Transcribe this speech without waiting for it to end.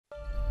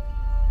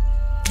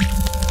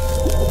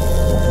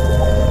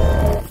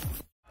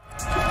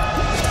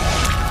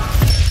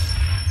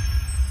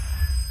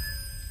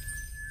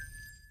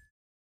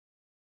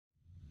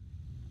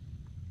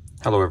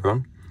Hello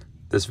everyone.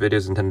 This video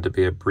is intended to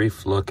be a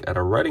brief look at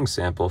a writing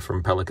sample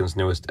from Pelikan's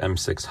newest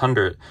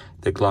M600,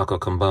 the Glauco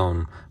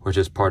Cambon, which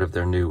is part of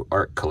their new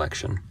art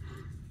collection.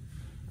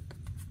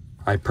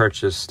 I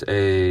purchased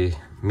a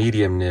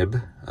medium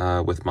nib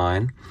with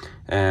mine,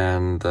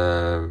 and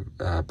the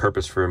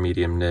purpose for a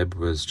medium nib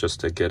was just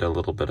to get a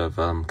little bit of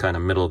kind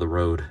of middle of the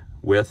road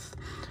width.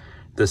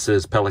 This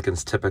is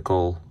Pelikan's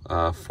typical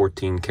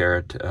 14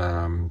 karat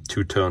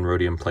two-tone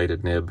rhodium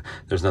plated nib.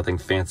 There's nothing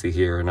fancy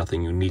here,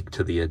 nothing unique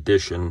to the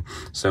edition,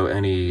 so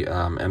any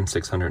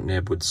M600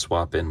 nib would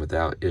swap in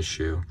without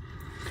issue.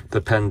 The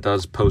pen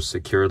does post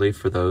securely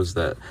for those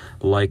that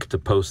like to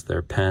post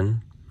their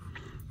pen.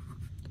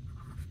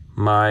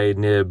 My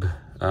nib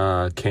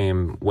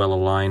came well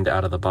aligned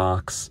out of the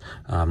box.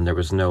 There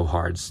was no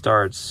hard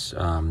starts,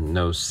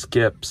 no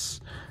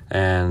skips,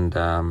 and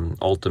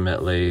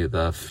ultimately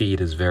the feed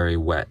is very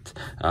wet,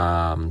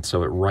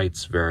 so it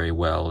writes very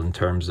well in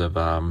terms of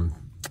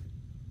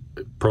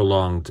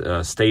prolonged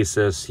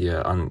stasis.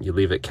 You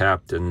leave it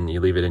capped and you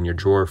leave it in your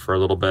drawer for a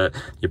little bit,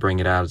 you bring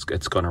it out,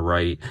 it's going to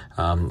write.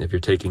 If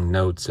you're taking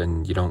notes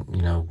and you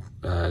don't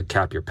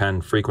cap your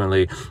pen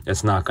frequently,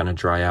 it's not going to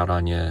dry out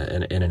on you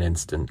in an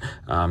instant.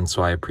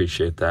 So I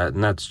appreciate that,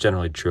 and that's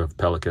generally true of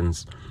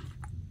Pelikans.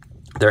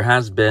 There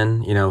has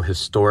been,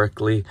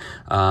 historically,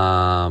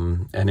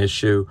 an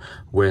issue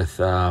with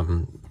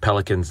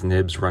Pelikan's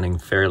nibs running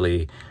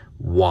fairly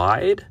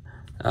wide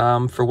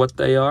for what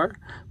they are,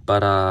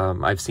 but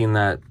I've seen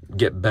that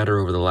get better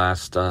over the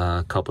last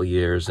couple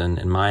years, and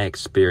in my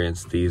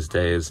experience these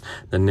days,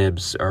 the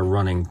nibs are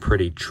running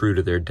pretty true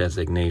to their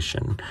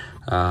designation.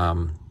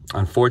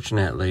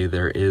 Unfortunately,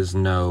 there is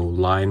no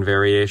line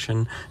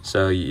variation,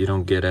 so you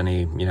don't get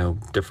any,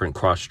 different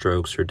cross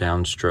strokes or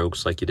down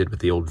strokes like you did with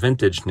the old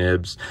vintage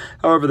nibs.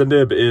 However, the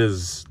nib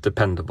is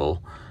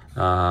dependable.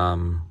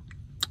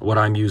 What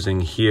I'm using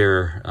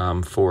here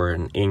for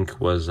an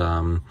ink was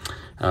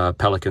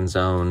Pelikan's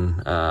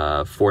own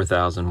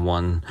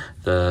 4001,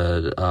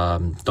 the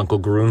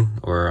Dunkelgrün,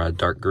 or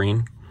dark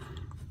green.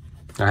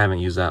 I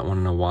haven't used that one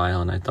in a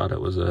while, and I thought it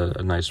was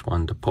a nice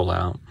one to pull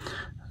out.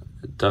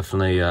 It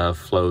definitely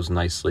flows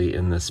nicely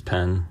in this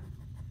pen.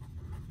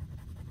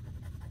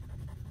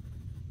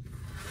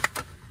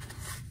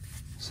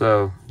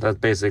 So that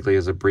basically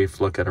is a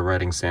brief look at a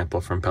writing sample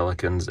from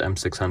Pelikan's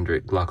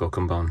M600 Glauco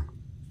Cambon.